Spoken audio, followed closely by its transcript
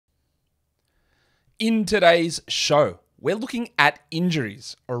In today's show, we're looking at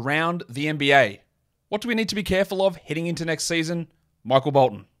injuries around the NBA. What do we need to be careful of heading into next season? Michael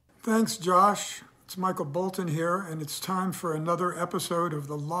Bolton. Thanks, Josh. It's Michael Bolton here, and it's time for another episode of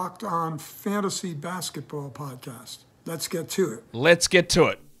the Locked On Fantasy Basketball Podcast. Let's get to it. Let's get to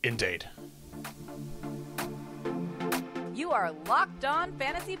it, indeed. You are Locked On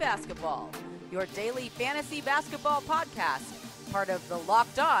Fantasy Basketball, your daily fantasy basketball podcast, part of the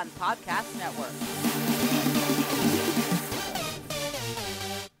Locked On Podcast Network.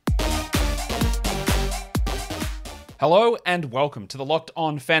 Hello and welcome to the Locked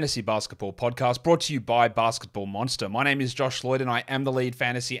On Fantasy Basketball Podcast, brought to you by Basketball Monster. My name is Josh Lloyd and I am the lead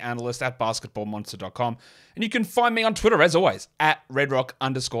fantasy analyst at basketballmonster.com. And you can find me on Twitter, as always, at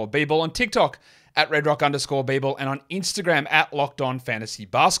redrock_bball, on TikTok at redrock_bball, and on Instagram at Locked On Fantasy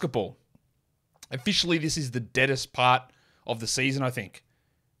Basketball. Officially, this is the deadest part of the season, I think.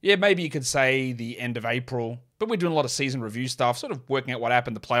 Yeah, maybe you could say the end of April, but we're doing a lot of season review stuff, sort of working out what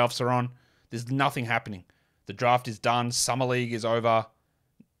happened. The playoffs are on. There's nothing happening. The draft is done. Summer League is over.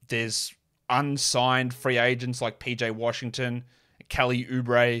 There's unsigned free agents like PJ Washington, Kelly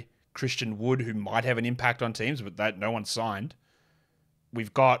Oubre, Christian Wood, who might have an impact on teams, but that no one's signed.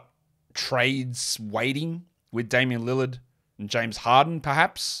 We've got trades waiting with Damian Lillard and James Harden,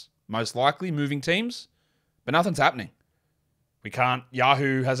 perhaps, most likely, moving teams. But nothing's happening.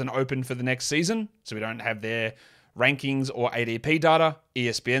 Yahoo hasn't opened for the next season, so we don't have their rankings or ADP data.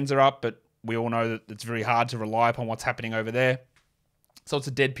 ESPN's are up, but we all know that it's very hard to rely upon what's happening over there. So it's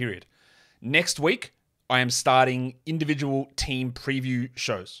a dead period. Next week, I am starting individual team preview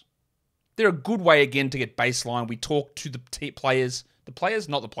shows. They're a good way, again, to get baseline. We talk to the players. The players?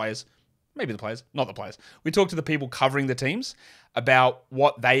 Not the players. Maybe the players. Not the players. We talk to the people covering the teams about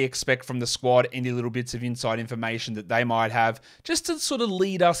what they expect from the squad, any little bits of inside information that they might have, just to sort of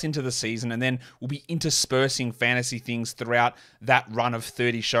lead us into the season. And then we'll be interspersing fantasy things throughout that run of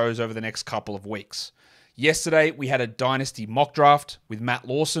 30 shows over the next couple of weeks. Yesterday, we had a Dynasty mock draft with Matt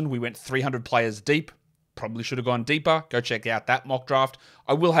Lawson. We went 300 players deep. Probably should have gone deeper. Go check out that mock draft.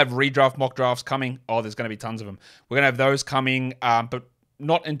 I will have redraft mock drafts coming. Oh, there's going to be tons of them. We're going to have those coming, but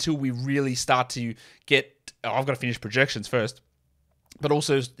not until we really start to get... I've got to finish projections first. But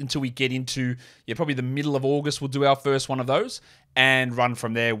also until we get into, probably the middle of August, we'll do our first one of those and run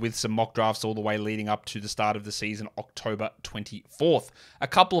from there with some mock drafts all the way leading up to the start of the season, October 24th. A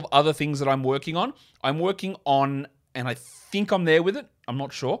couple of other things that I'm working on. I'm working on, and I think I'm there with it, I'm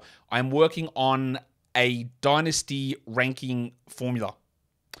not sure. I'm working on a dynasty ranking formula.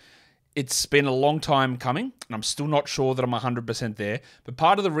 It's been a long time coming, and I'm still not sure that I'm 100% there. But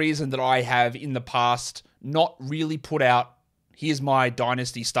part of the reason that I have in the past not really put out, here's my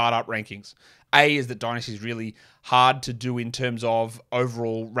Dynasty startup rankings. A is that Dynasty is really hard to do in terms of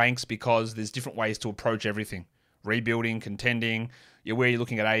overall ranks because there's different ways to approach everything. Rebuilding, contending, where you're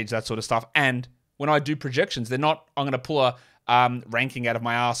looking at age, that sort of stuff. And when I do projections, they're not, I'm going to pull a ranking out of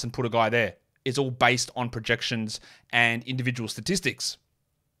my ass and put a guy there. It's all based on projections and individual statistics.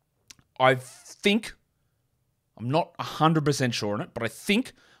 I think, I'm not 100% sure on it, but I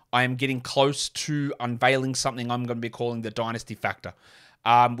think I am getting close to unveiling something I'm going to be calling the Dynasty Factor,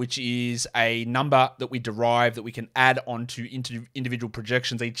 which is a number that we derive that we can add onto individual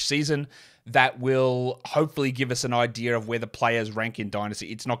projections each season that will hopefully give us an idea of where the players rank in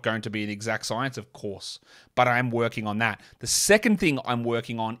Dynasty. It's not going to be an exact science, of course, but I am working on that. The second thing I'm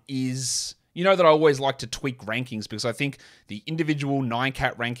working on is... You know that I always like to tweak rankings because I think the individual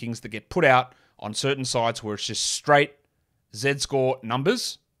 9-cat rankings that get put out on certain sites where it's just straight Z-score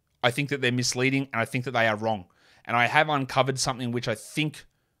numbers, I think that they're misleading and I think that they are wrong. And I have uncovered something which I think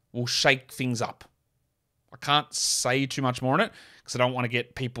will shake things up. I can't say too much more on it because I don't want to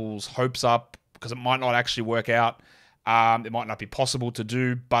get people's hopes up because it might not actually work out. It might not be possible to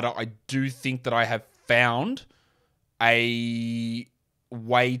do, but I do think that I have found a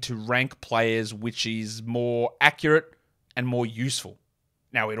way to rank players which is more accurate and more useful.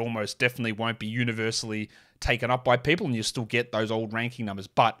 Now, it almost definitely won't be universally taken up by people and you'll still get those old ranking numbers,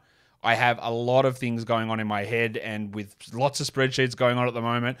 but I have a lot of things going on in my head and with lots of spreadsheets going on at the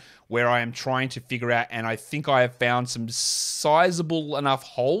moment where I am trying to figure out, and I think I have found some sizable enough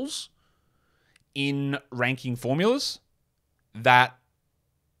holes in ranking formulas that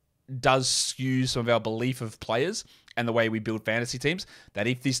does skew some of our belief of players and the way we build fantasy teams, that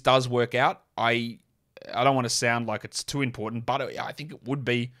if this does work out, I don't want to sound like it's too important, but I think it would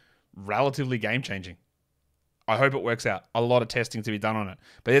be relatively game-changing. I hope it works out. A lot of testing to be done on it.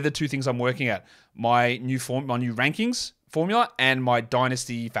 But they're the two things I'm working at. My new rankings formula and my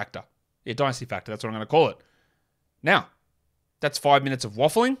Dynasty Factor. Yeah, Dynasty Factor. That's what I'm going to call it. Now, that's 5 minutes of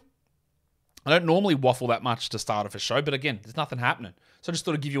waffling. I don't normally waffle that much to start off a show, but again, there's nothing happening. So I just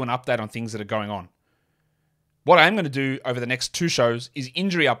thought I'd give you an update on things that are going on. What I am going to do over the next 2 shows is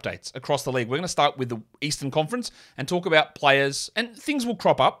injury updates across the league. We're going to start with the Eastern Conference and talk about players, and things will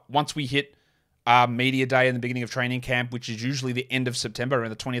crop up once we hit media day in the beginning of training camp, which is usually the end of September,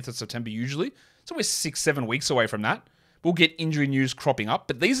 around the 20th of September usually. So we're 6-7 weeks away from that. We'll get injury news cropping up,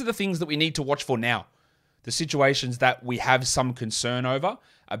 but these are the things that we need to watch for now. The situations that we have some concern over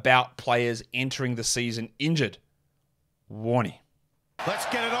about players entering the season injured. Warning. Let's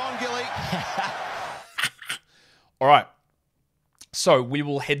get it on, Gilly. All right. So we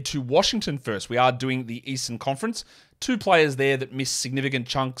will head to Washington first. We are doing the Eastern Conference. 2 players there that missed significant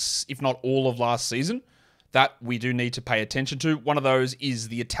chunks, if not all of last season, that we do need to pay attention to. One of those is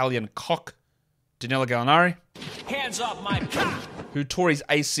the Italian cock, Danilo Gallinari. Hands up, my cock! Who tore his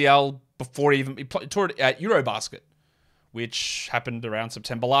ACL before he tore it at Eurobasket, which happened around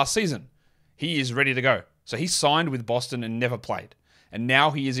September last season. He is ready to go. So he signed with Boston and never played. And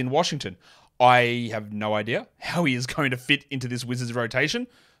now he is in Washington. I have no idea how he is going to fit into this Wizards rotation.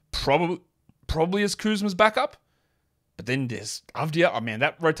 Probably as Kuzma's backup. But then there's Avdia. Oh man,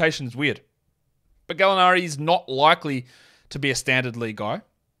 that rotation is weird. But Gallinari is not likely to be a standard league guy.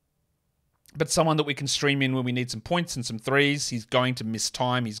 But someone that we can stream in when we need some points and some threes. He's going to miss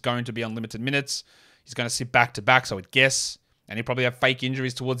time. He's going to be on limited minutes. He's going to sit back to back, so I would guess. And he'll probably have fake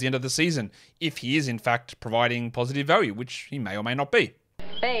injuries towards the end of the season if he is, in fact, providing positive value, which he may or may not be.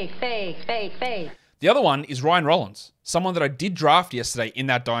 Fake. The other one is Ryan Rollins, someone that I did draft yesterday in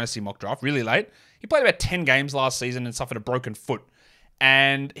that Dynasty mock draft, really late. He played about 10 games last season and suffered a broken foot.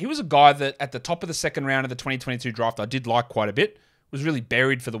 And he was a guy that at the top of the second round of the 2022 draft I did like quite a bit. Was really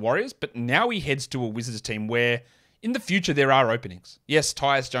buried for the Warriors, but now he heads to a Wizards team where in the future there are openings. Yes,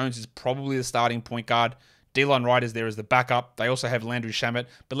 Tyus Jones is probably the starting point guard. Delon Wright is there as the backup. They also have Landry Shamet,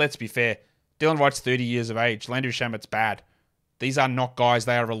 but let's be fair. Delon Wright's 30 years of age. Landry Shamet's bad. These are not guys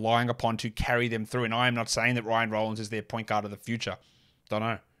they are relying upon to carry them through, and I am not saying that Ryan Rollins is their point guard of the future. Don't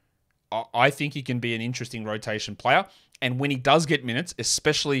know. I think he can be an interesting rotation player, and when he does get minutes,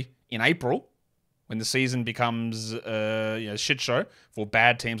 especially in April, when the season becomes a shit show for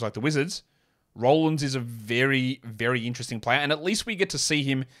bad teams like the Wizards, Rollins is a very, very interesting player, and at least we get to see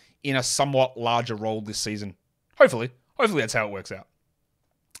him in a somewhat larger role this season. Hopefully that's how it works out.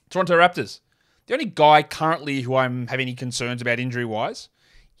 Toronto Raptors. The only guy currently who I'm having any concerns about injury-wise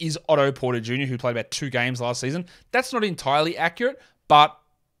is Otto Porter Jr., who played about 2 games last season. That's not entirely accurate, but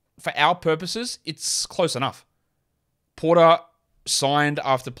for our purposes, it's close enough. Porter signed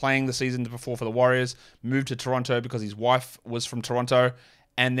after playing the season before for the Warriors, moved to Toronto because his wife was from Toronto,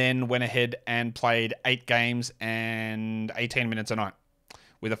 and then went ahead and played 8 games and 18 minutes a night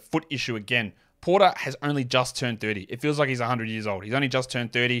with a foot issue again. Porter has only just turned 30. It feels like he's 100 years old. He's only just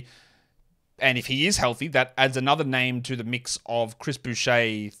turned 30. And if he is healthy, that adds another name to the mix of Chris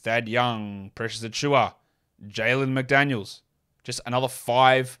Boucher, Thad Young, Precious Achiuwa, Jalen McDaniels. Just another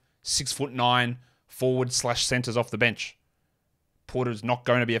 5, 6'9" forward/centers off the bench. Porter's not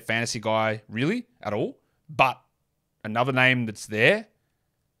going to be a fantasy guy, really, at all. But another name that's there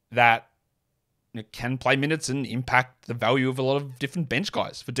that can play minutes and impact the value of a lot of different bench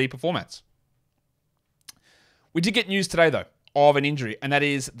guys for deeper formats. We did get news today, though, of an injury, and that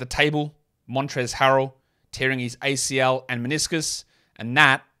is the table, Montrezl Harrell, tearing his ACL and meniscus, and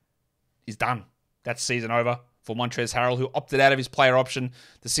that is done. That's season over for Montrezl Harrell, who opted out of his player option.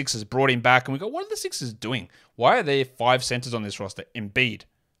 The Sixers brought him back, and we go, what are the Sixers doing? Why are there 5 centers on this roster? Embiid,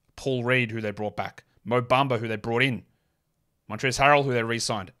 Paul Reed, who they brought back, Mo Bamba, who they brought in, Montrezl Harrell, who they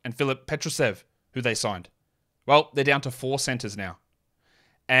re-signed, and Filip Petrusev, who they signed. Well, they're down to 4 centers now.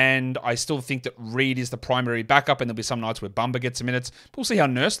 And I still think that Reed is the primary backup, and there'll be some nights where Bamba gets some minutes. But we'll see how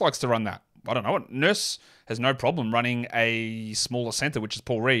Nurse likes to run that. I don't know. Nurse has no problem running a smaller center, which is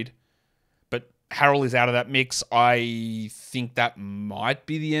Paul Reed. But Harrell is out of that mix. I think that might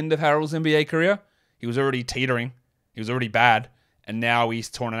be the end of Harrell's NBA career. He was already teetering. He was already bad. And now he's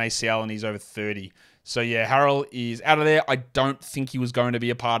torn an ACL and he's over 30. So yeah, Harrell is out of there. I don't think he was going to be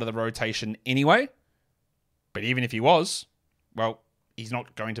a part of the rotation anyway. But even if he was, well, he's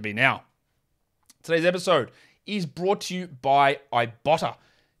not going to be now. Today's episode is brought to you by Ibotta.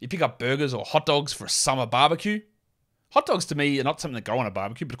 You pick up burgers or hot dogs for a summer barbecue. Hot dogs to me are not something that go on a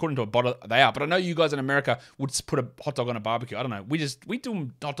barbecue, but according to Ibotta, they are. But I know you guys in America would put a hot dog on a barbecue. I don't know. We do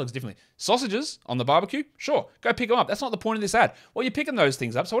hot dogs differently. Sausages on the barbecue? Sure. Go pick them up. That's not the point of this ad. Well, you're picking those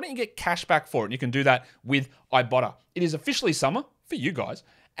things up, so why don't you get cash back for it? And you can do that with Ibotta. It is officially summer for you guys,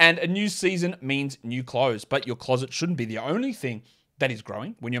 and a new season means new clothes, but your closet shouldn't be the only thing that is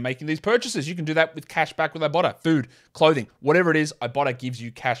growing when you're making these purchases. You can do that with cash back with Ibotta. Food, clothing, whatever it is, Ibotta gives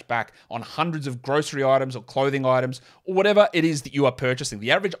you cash back on hundreds of grocery items or clothing items or whatever it is that you are purchasing.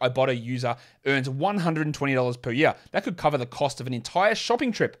 The average Ibotta user earns $120 per year. That could cover the cost of an entire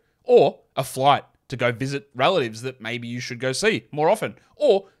shopping trip or a flight to go visit relatives that maybe you should go see more often,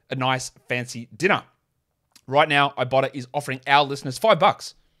 or a nice fancy dinner. Right now, Ibotta is offering our listeners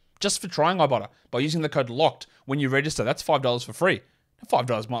 $5 just for trying Ibotta by using the code LOCKED when you register. That's $5 for free.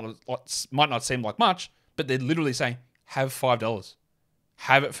 $5 might not seem like much, but they're literally saying, have $5.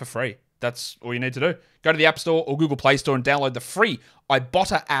 Have it for free. That's all you need to do. Go to the App Store or Google Play Store and download the free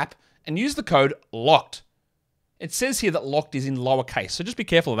Ibotta app and use the code LOCKED. It says here that LOCKED is in lowercase, so just be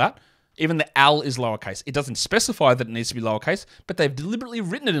careful of that. Even the L is lowercase. It doesn't specify that it needs to be lowercase, but they've deliberately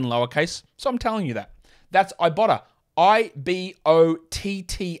written it in lowercase, so I'm telling you that. That's Ibotta, Ibotta,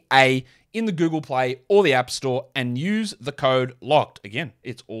 in the Google Play or the App Store, and use the code LOCKED. Again,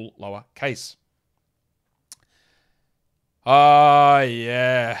 it's all lowercase.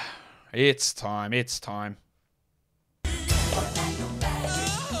 Yeah. It's time.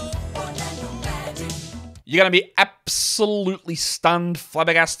 You're going to be absolutely stunned,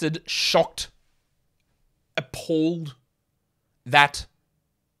 flabbergasted, shocked, appalled that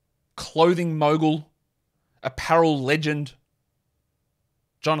clothing mogul, apparel legend,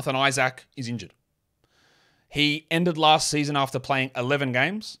 Jonathan Isaac is injured. He ended last season after playing 11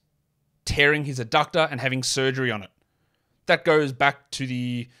 games, tearing his adductor and having surgery on it. That goes back to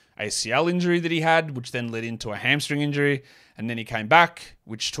the ACL injury that he had, which then led into a hamstring injury, and then he came back,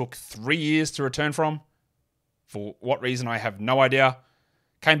 which took 3 years to return from. For what reason, I have no idea.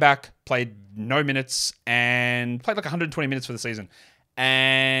 Came back, played no minutes, and played like 120 minutes for the season,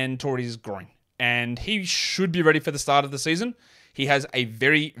 and tore his groin. And he should be ready for the start of the season. He has a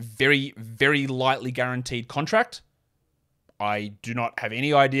very, very, very lightly guaranteed contract. I do not have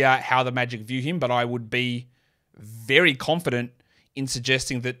any idea how the Magic view him, but I would be very confident in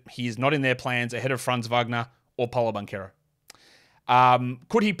suggesting that he is not in their plans ahead of Franz Wagner or Paolo Banchero.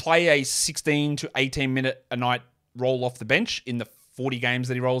 Could he play a 16 to 18 minute a night roll off the bench in the 40 games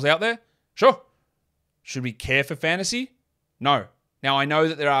that he rolls out there? Sure. Should we care for fantasy? No. Now, I know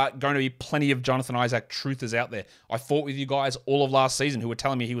that there are going to be plenty of Jonathan Isaac truthers out there. I fought with you guys all of last season who were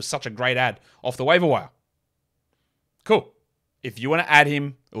telling me he was such a great ad off the waiver wire. Cool. If you want to add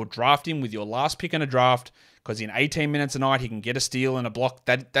him or draft him with your last pick in a draft, because in 18 minutes a night he can get a steal and a block,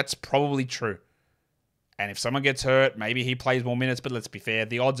 that's probably true. And if someone gets hurt, maybe he plays more minutes, but let's be fair,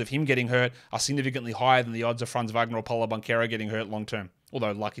 the odds of him getting hurt are significantly higher than the odds of Franz Wagner or Paolo Banchero getting hurt long term,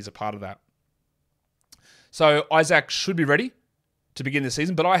 although luck is a part of that. So Isaac should be ready to begin the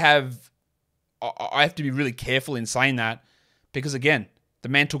season, but I have to be really careful in saying that because, again, the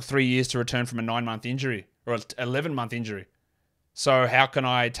man took 3 years to return from a 9-month injury or an 11-month injury. So how can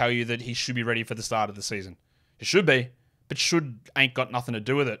I tell you that he should be ready for the start of the season? He should be, but should ain't got nothing to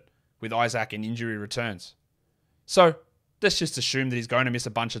do with it with Isaac and injury returns. So let's just assume that he's going to miss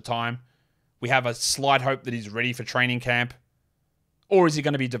a bunch of time. We have a slight hope that he's ready for training camp. Or is he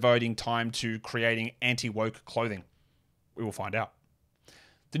going to be devoting time to creating anti-woke clothing? We will find out.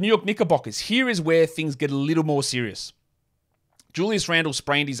 The New York Knickerbockers. Here is where things get a little more serious. Julius Randle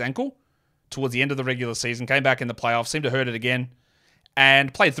sprained his ankle towards the end of the regular season, came back in the playoffs, seemed to hurt it again,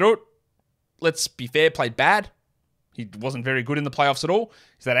 and played through it. Let's be fair, played bad. He wasn't very good in the playoffs at all.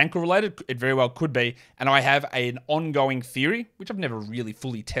 Is that ankle related? It very well could be. And I have an ongoing theory, which I've never really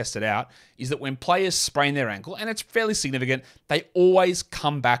fully tested out, is that when players sprain their ankle, and it's fairly significant, they always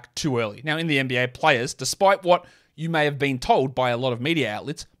come back too early. Now, in the NBA, players, despite what you may have been told by a lot of media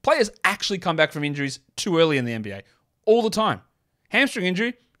outlets, players actually come back from injuries too early in the NBA. All the time. Hamstring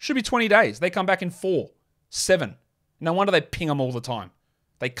injury should be 20 days. They come back in 4, 7. No wonder they ping them all the time.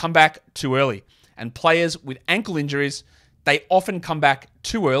 They come back too early. And players with ankle injuries, they often come back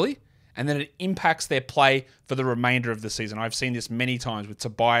too early, and then it impacts their play for the remainder of the season. I've seen this many times with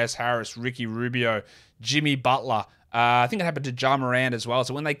Tobias Harris, Ricky Rubio, Jimmy Butler. I think it happened to Ja Morant as well.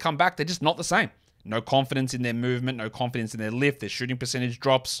 So when they come back, they're just not the same. No confidence in their movement, no confidence in their lift, their shooting percentage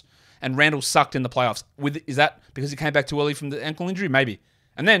drops. And Randle sucked in the playoffs. Is that because he came back too early from the ankle injury? Maybe.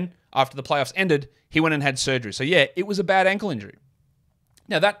 And then, after the playoffs ended, he went and had surgery. So yeah, it was a bad ankle injury.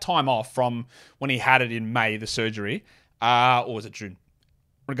 Now, that time off from when he had it in May, the surgery, or was it June?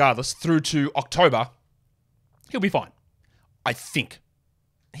 Regardless, through to October, he'll be fine. I think.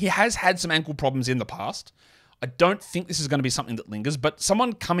 He has had some ankle problems in the past. I don't think this is going to be something that lingers, but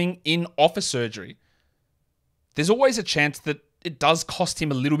someone coming in off a surgery, there's always a chance that it does cost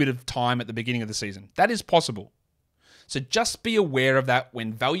him a little bit of time at the beginning of the season. That is possible. So just be aware of that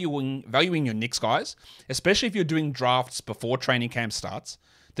when valuing your Knicks guys, especially if you're doing drafts before training camp starts,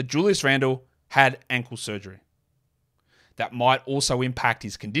 that Julius Randle had ankle surgery. That might also impact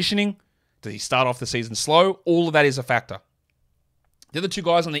his conditioning. Does he start off the season slow? All of that is a factor. The other two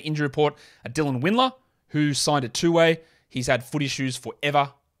guys on the injury report are Dylan Windler, who signed a two-way. He's had foot issues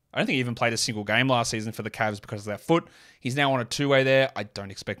forever. I don't think he even played a single game last season for the Cavs because of that foot. He's now on a two-way there. I don't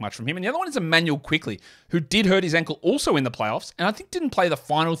expect much from him. And the other one is Emmanuel Quickley, who did hurt his ankle also in the playoffs, and I think didn't play the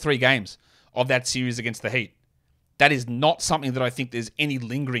final 3 games of that series against the Heat. That is not something that I think there's any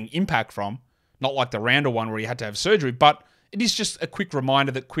lingering impact from, not like the Randle one where he had to have surgery, but it is just a quick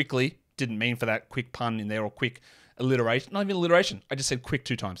reminder that Quickley, didn't mean for that quick pun in there or quick alliteration, not even alliteration, I just said quick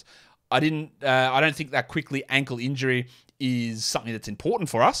 2 times. I don't think that Quickley ankle injury is something that's important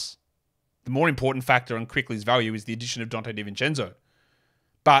for us. The more important factor on Quickley's value is the addition of Dante DiVincenzo.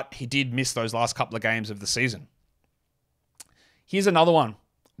 But he did miss those last couple of games of the season. Here's another one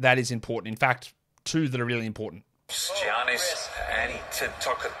that is important. In fact, 2 that are really important. Giannis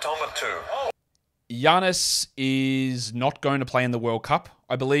Antetokounmpo. Giannis is not going to play in the World Cup,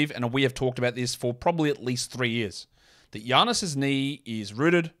 I believe, and we have talked about this for probably at least 3 years. That Giannis's knee is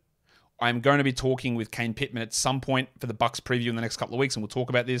rooted. I'm going to be talking with Kane Pittman at some point for the Bucks preview in the next couple of weeks, and we'll talk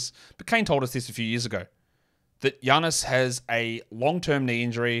about this. But Kane told us this a few years ago, that Giannis has a long-term knee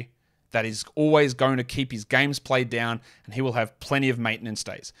injury that is always going to keep his games played down, and he will have plenty of maintenance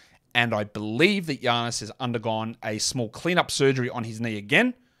days. And I believe that Giannis has undergone a small cleanup surgery on his knee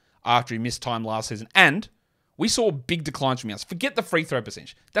again after he missed time last season. And we saw big declines from Giannis. Forget the free throw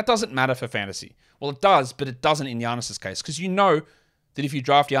percentage. That doesn't matter for fantasy. Well, it does, but it doesn't in Giannis's case, because you know that if you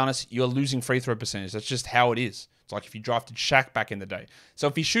draft Giannis, you're losing free throw percentage. That's just how it is. It's like if you drafted Shaq back in the day. So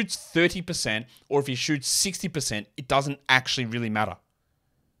if he shoots 30% or if he shoots 60%, it doesn't actually really matter.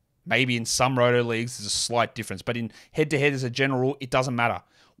 Maybe in some roto leagues, there's a slight difference. But in head-to-head as a general rule, it doesn't matter.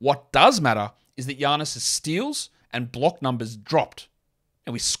 What does matter is that Giannis's steals and block numbers dropped.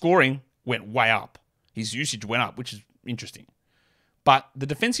 And his scoring went way up. His usage went up, which is interesting. But the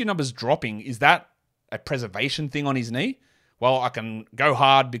defensive numbers dropping, is that a preservation thing on his knee? Well, I can go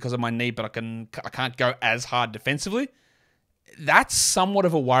hard because of my knee, but I can't go as hard defensively. That's somewhat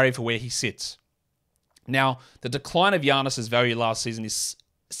of a worry for where he sits. Now, the decline of Giannis's value last season is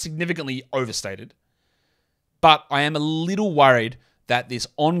significantly overstated. But I am a little worried that this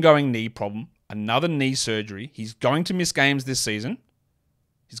ongoing knee problem, another knee surgery, he's going to miss games this season.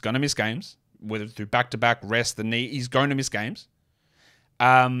 He's going to miss games, whether through back-to-back rest, the knee, he's going to miss games.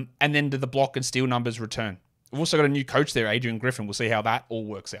 And then do the block and steal numbers return. We've also got a new coach there, Adrian Griffin. We'll see how that all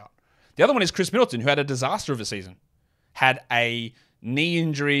works out. The other one is Khris Middleton, who had a disaster of a season. Had a knee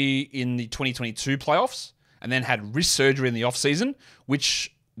injury in the 2022 playoffs, and then had wrist surgery in the offseason,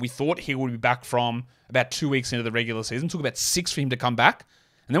 which we thought he would be back from about 2 weeks into the regular season. It took about 6 for him to come back.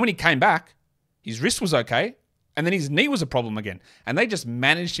 And then when he came back, his wrist was okay, and then his knee was a problem again. And they just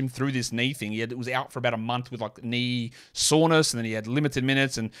managed him through this knee thing. It was out for about a month with like knee soreness, and then he had limited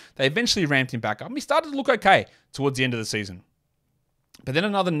minutes, and they eventually ramped him back up. And he started to look okay towards the end of the season. But then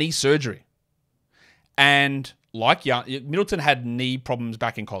another knee surgery. And like Middleton had knee problems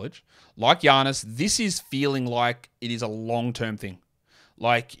back in college. Like Giannis, this is feeling like it is a long-term thing.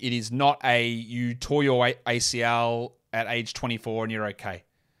 Like it is not you tore your ACL at age 24 and you're okay.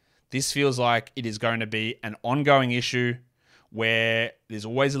 This feels like it is going to be an ongoing issue where there's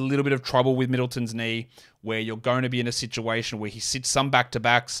always a little bit of trouble with Middleton's knee, where you're going to be in a situation where he sits some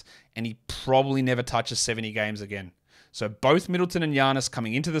back-to-backs and he probably never touches 70 games again. So both Middleton and Giannis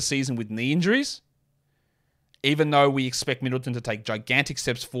coming into the season with knee injuries, even though we expect Middleton to take gigantic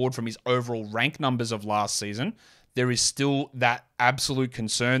steps forward from his overall rank numbers of last season, there is still that absolute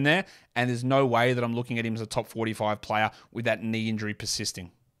concern there, and there's no way that I'm looking at him as a top 45 player with that knee injury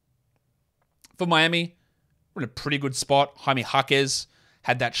persisting. For Miami, we're in a pretty good spot. Jaime Jaquez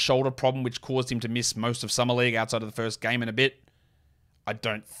had that shoulder problem, which caused him to miss most of Summer League outside of the first game in a bit. I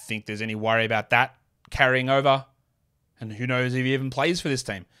don't think there's any worry about that carrying over. And who knows if he even plays for this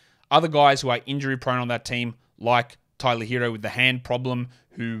team. Other guys who are injury prone on that team, like Tyler Hero with the hand problem,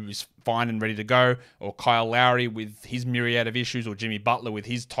 who is fine and ready to go, or Kyle Lowry with his myriad of issues, or Jimmy Butler with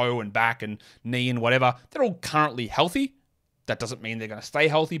his toe and back and knee and whatever. They're all currently healthy. That doesn't mean they're going to stay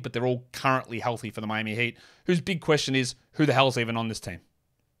healthy, but they're all currently healthy for the Miami Heat, whose big question is, who the hell's even on this team?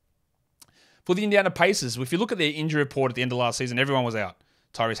 For the Indiana Pacers, if you look at their injury report at the end of last season, everyone was out.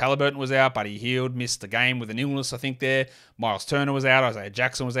 Tyrese Halliburton was out, Buddy Hield missed the game with an illness, I think, there. Miles Turner was out, Isaiah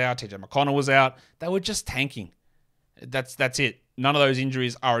Jackson was out, TJ McConnell was out. They were just tanking. That's it. None of those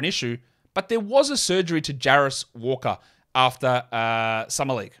injuries are an issue, but there was a surgery to Jarris Walker after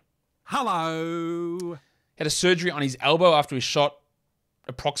Summer League. Hello. Had a surgery on his elbow after he shot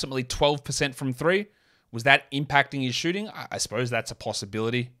approximately 12% from three. Was that impacting his shooting? I suppose that's a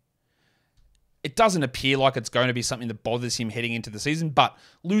possibility. It doesn't appear like it's going to be something that bothers him heading into the season, but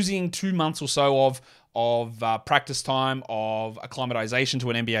losing 2 months or so of practice time, of acclimatization to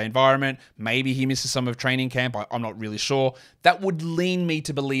an NBA environment, maybe he misses some of training camp, I'm not really sure. That would lean me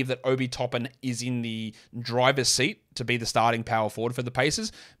to believe that Obi Toppin is in the driver's seat to be the starting power forward for the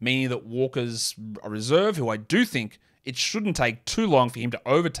Pacers, meaning that Walker's a reserve, who I do think it shouldn't take too long for him to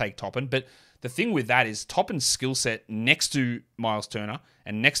overtake Toppin, but the thing with that is Toppin's skill set next to Miles Turner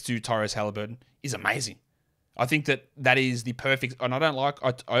and next to Tyrese Halliburton is amazing. I think that is the perfect, and I don't like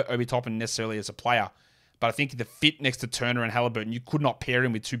Obi Toppin necessarily as a player, but I think the fit next to Turner and Halliburton, you could not pair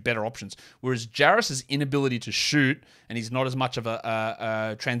him with two better options. Whereas Jarris's inability to shoot, and he's not as much of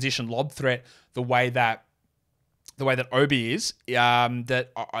a transition lob threat the way that Obi is, that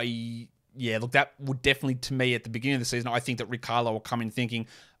would definitely, to me, at the beginning of the season, I think that Rick Carlisle will come in thinking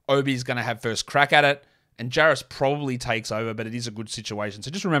Obi's going to have first crack at it, and Jarris probably takes over, but it is a good situation. So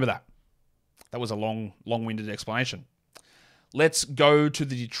just remember that. That was a long-winded explanation. Let's go to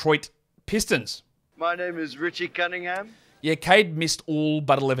the Detroit Pistons. My name is Richie Cunningham. Yeah, Cade missed all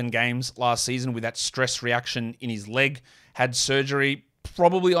but 11 games last season with that stress reaction in his leg. Had surgery.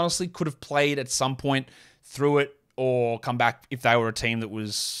 Probably, honestly, could have played at some point through it or come back if they were a team that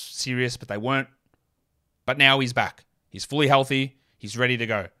was serious, but they weren't. But now he's back. He's fully healthy. He's ready to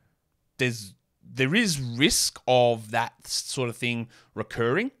go. There is risk of that sort of thing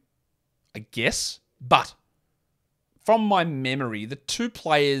recurring, I guess. But from my memory, the two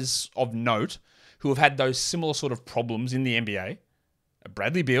players of note who have had those similar sort of problems in the NBA are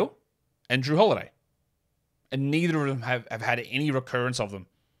Bradley Beal and Drew Holiday. And neither of them have had any recurrence of them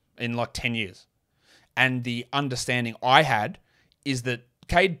in like 10 years. And the understanding I had is that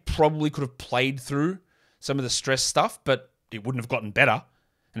Cade probably could have played through some of the stress stuff, but it wouldn't have gotten better.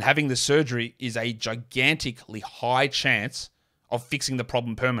 And having the surgery is a gigantically high chance of fixing the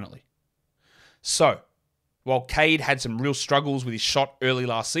problem permanently. So, while Cade had some real struggles with his shot early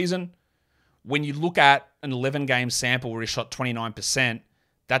last season, when you look at an 11-game sample where he shot 29%,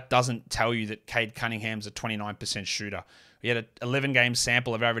 that doesn't tell you that Cade Cunningham's a 29% shooter. He had an 11-game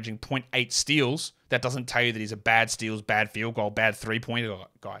sample of averaging 0.8 steals. That doesn't tell you that he's a bad steals, bad field goal, bad three-point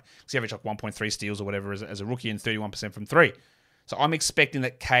guy. Because he averaged like 1.3 steals or whatever as a rookie and 31% from three. So I'm expecting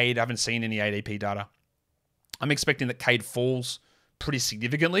that Cade, I haven't seen any ADP data, I'm expecting that Cade falls pretty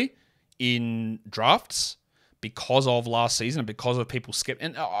significantly in drafts because of last season and because of people's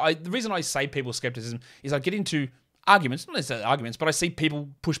skepticism. And the reason I say people's skepticism is I get into arguments, not necessarily arguments, but I see people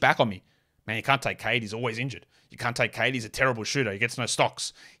push back on me. Man, you can't take Cade, he's always injured. You can't take Cade, he's a terrible shooter. He gets no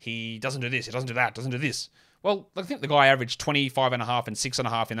stocks. He doesn't do this, he doesn't do that, doesn't do this. Well, I think the guy averaged 25.5 and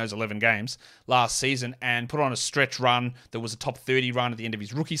 6.5 in those 11 games last season and put on a stretch run that was a top 30 run at the end of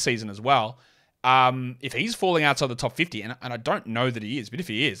his rookie season as well. If he's falling outside the top 50, and I don't know that he is, but if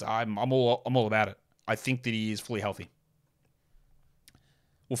he is, I'm all about it. I think that he is fully healthy.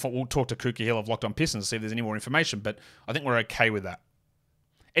 We'll talk to Kuka Hill of Locked On Pistons to see if there's any more information, but I think we're okay with that.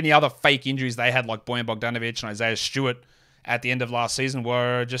 Any other fake injuries they had, like Bojan Bogdanovic and Isaiah Stewart at the end of last season,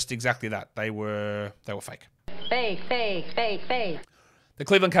 were just exactly that. They were fake. Fake. The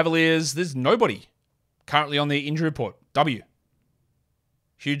Cleveland Cavaliers, there's nobody currently on the injury report. W.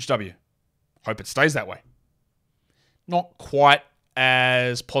 Huge W. Hope it stays that way. Not quite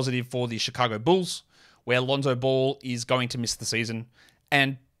as positive for the Chicago Bulls, where Lonzo Ball is going to miss the season,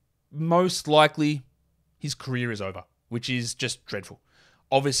 and most likely his career is over, which is just dreadful.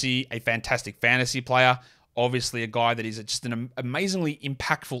 Obviously, a fantastic fantasy player. Obviously, a guy that is just an amazingly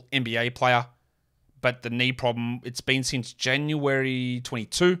impactful NBA player. But the knee problem, it's been since January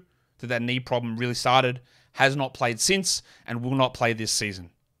 22 that knee problem really started. Has not played since and will not play this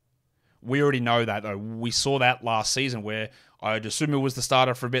season. We already know that, though. We saw that last season where Dosunmu was the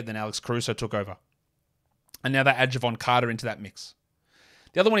starter for a bit, then Alex Caruso took over. And now they add Javon Carter into that mix.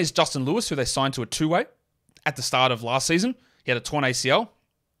 The other one is Justin Lewis, who they signed to a two-way at the start of last season. He had a torn ACL.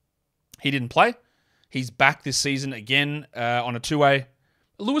 He didn't play. He's back this season again on a two-way.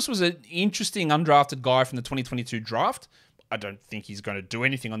 Lewis was an interesting undrafted guy from the 2022 draft. I don't think he's going to do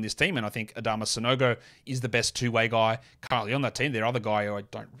anything on this team, and I think Adama Sanogo is the best two-way guy currently on that team. Their other guy, who I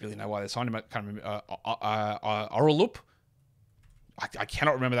don't really know why they signed him, I can't remember, Orolup. I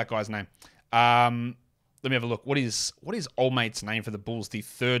cannot remember that guy's name. Let me have a look. What is old mate's name for the Bulls? The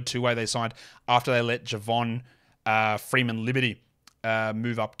third two-way they signed after they let Javon Freeman Liberty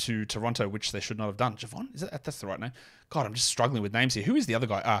move up to Toronto, which they should not have done. Javon? That's the right name? God, I'm just struggling with names here. Who is the other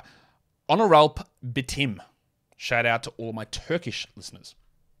guy? Onuralp Bitim. Shout out to all my Turkish listeners.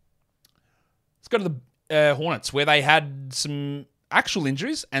 Let's go to Hornets, where they had some actual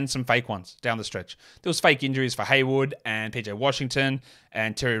injuries and some fake ones down the stretch. There was fake injuries for Hayward and PJ Washington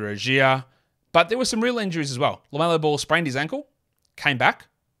and Terry Rozier, but there were some real injuries as well. LaMelo Ball sprained his ankle, came back,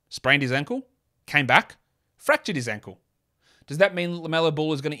 sprained his ankle, came back, fractured his ankle. Does that mean LaMelo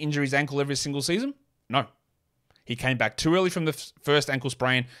Ball is going to injure his ankle every single season? No. He came back too early from the first ankle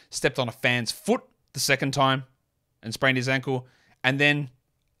sprain, stepped on a fan's foot the second time and sprained his ankle, and then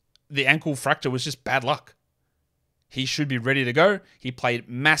the ankle fracture was just bad luck. He should be ready to go. He played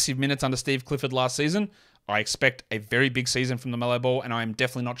massive minutes under Steve Clifford last season. I expect a very big season from LaMelo Ball, and I am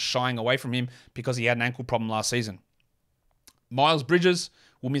definitely not shying away from him because he had an ankle problem last season. Miles Bridges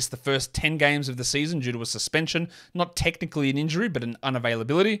will miss the first 10 games of the season due to a suspension. Not technically an injury, but an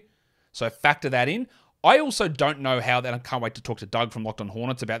unavailability. So factor that in. I also don't know how, and I can't wait to talk to Doug from Locked on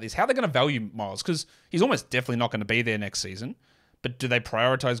Hornets about this, how they're going to value Miles, because he's almost definitely not going to be there next season. But do they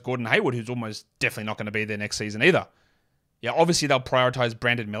prioritize Gordon Hayward, who's almost definitely not going to be there next season either? Yeah, obviously they'll prioritize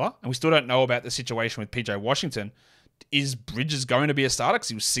Brandon Miller, and we still don't know about the situation with PJ Washington. Is Bridges going to be a starter? Because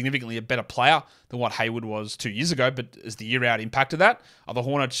he was significantly a better player than what Hayward was 2 years ago, but as the year out impacted that, are the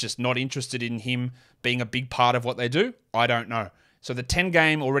Hornets just not interested in him being a big part of what they do? I don't know. So the 10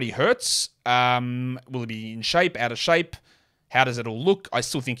 game already hurts. Will he be in shape, out of shape? How does it all look? I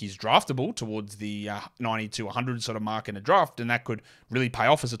still think he's draftable towards the 90 to 100 sort of mark in a draft, and that could really pay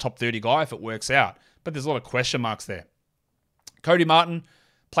off as a top 30 guy if it works out. But there's a lot of question marks there. Cody Martin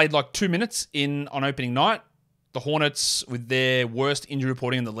played like 2 minutes on opening night. The Hornets, with their worst injury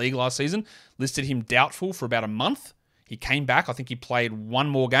reporting in the league last season, listed him doubtful for about a month. He came back. I think he played one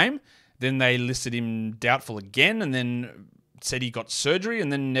more game. Then they listed him doubtful again and then said he got surgery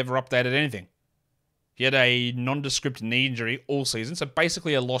and then never updated anything. He had a nondescript knee injury all season, so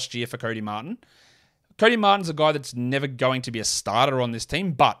basically a lost year for Cody Martin. Cody Martin's a guy that's never going to be a starter on this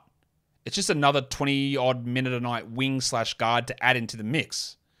team, but it's just another 20-odd minute a night wing/guard to add into the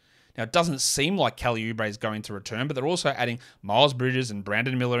mix. Now, it doesn't seem like Kelly Oubre is going to return, but they're also adding Miles Bridges and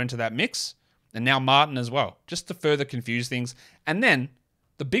Brandon Miller into that mix, and now Martin as well, just to further confuse things. And then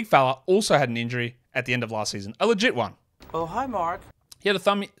the big fella also had an injury at the end of last season, a legit one. Oh, hi, Mark. He had a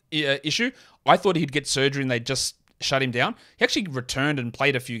thumb issue. I thought he'd get surgery and they'd just shut him down. He actually returned and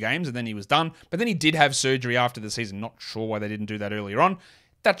played a few games and then he was done. But then he did have surgery after the season. Not sure why they didn't do that earlier on.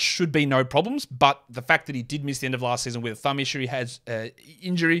 That should be no problems. But the fact that he did miss the end of last season with a thumb issue,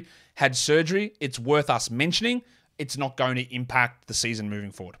 injury, had surgery, it's worth us mentioning. It's not going to impact the season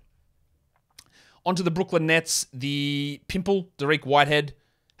moving forward. Onto the Brooklyn Nets. The pimple, Dariq Whitehead,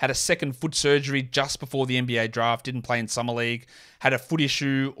 had a second foot surgery just before the NBA draft, didn't play in Summer League, had a foot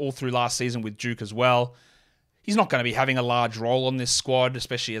issue all through last season with Duke as well. He's not going to be having a large role on this squad,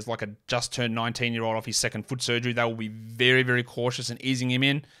 especially as like a just turned 19-year-old off his second foot surgery. They will be very, very cautious in easing him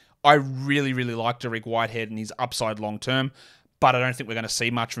in. I really, really like Dariq Whitehead and his upside long term, but I don't think we're going to see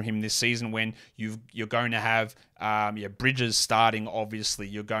much from him this season when you're going to have Bridges starting, obviously.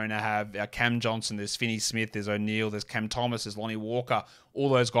 You're going to have Cam Johnson, there's Finney Smith, there's O'Neal, there's Cam Thomas, there's Lonnie Walker. All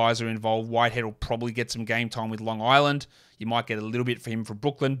those guys are involved. Whitehead will probably get some game time with Long Island. You might get a little bit for him for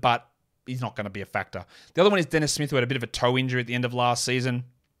Brooklyn, but he's not going to be a factor. The other one is Dennis Smith, who had a bit of a toe injury at the end of last season.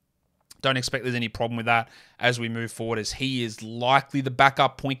 Don't expect there's any problem with that as we move forward, as he is likely the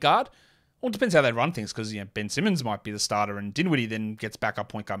backup point guard. Well, it depends how they run things, because Ben Simmons might be the starter and Dinwiddie then gets backup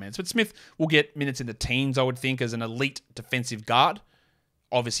point guard minutes. But Smith will get minutes in the teens, I would think, as an elite defensive guard.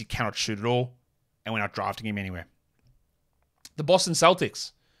 Obviously cannot shoot at all, and we're not drafting him anywhere. The Boston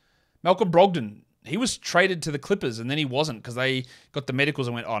Celtics. Malcolm Brogdon, he was traded to the Clippers, and then he wasn't because they got the medicals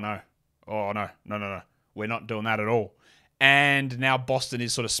and went, oh no, we're not doing that at all. And now Boston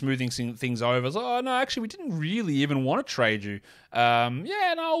is sort of smoothing things over. It's like, oh, no, actually, we didn't really even want to trade you. It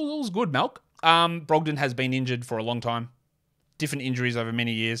was good, Malk. Brogdon has been injured for a long time. Different injuries over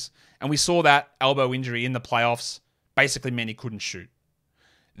many years. And we saw that elbow injury in the playoffs basically meant he couldn't shoot.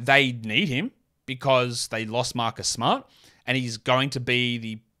 They need him because they lost Marcus Smart, and he's going to be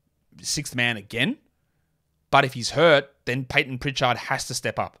the sixth man again. But if he's hurt, then Peyton Pritchard has to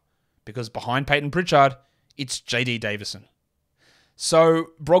step up, because behind Peyton Pritchard, it's J.D. Davison. So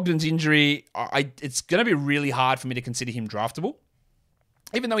Brogdon's injury, it's going to be really hard for me to consider him draftable.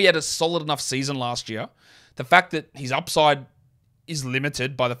 Even though he had a solid enough season last year, the fact that his upside is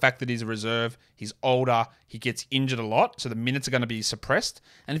limited by the fact that he's a reserve, he's older, he gets injured a lot, so the minutes are going to be suppressed.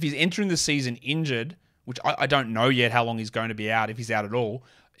 And if he's entering the season injured, which I don't know yet how long he's going to be out, if he's out at all,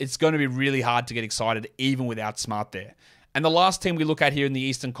 it's going to be really hard to get excited even without Smart there. And the last team we look at here in the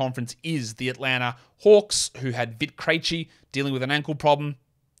Eastern Conference is the Atlanta Hawks, who had Vit Krejci dealing with an ankle problem.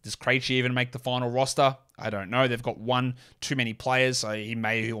 Does Krejci even make the final roster? I don't know. They've got one too many players, so he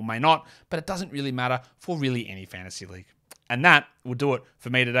may or may not, but it doesn't really matter for really any fantasy league. And that will do it for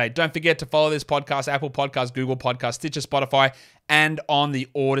me today. Don't forget to follow this podcast, Apple Podcasts, Google Podcasts, Stitcher, Spotify, and on the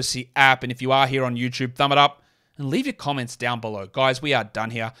Odyssey app. And if you are here on YouTube, thumb it up and leave your comments down below. Guys, we are done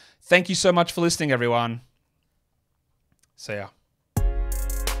here. Thank you so much for listening, everyone. See ya.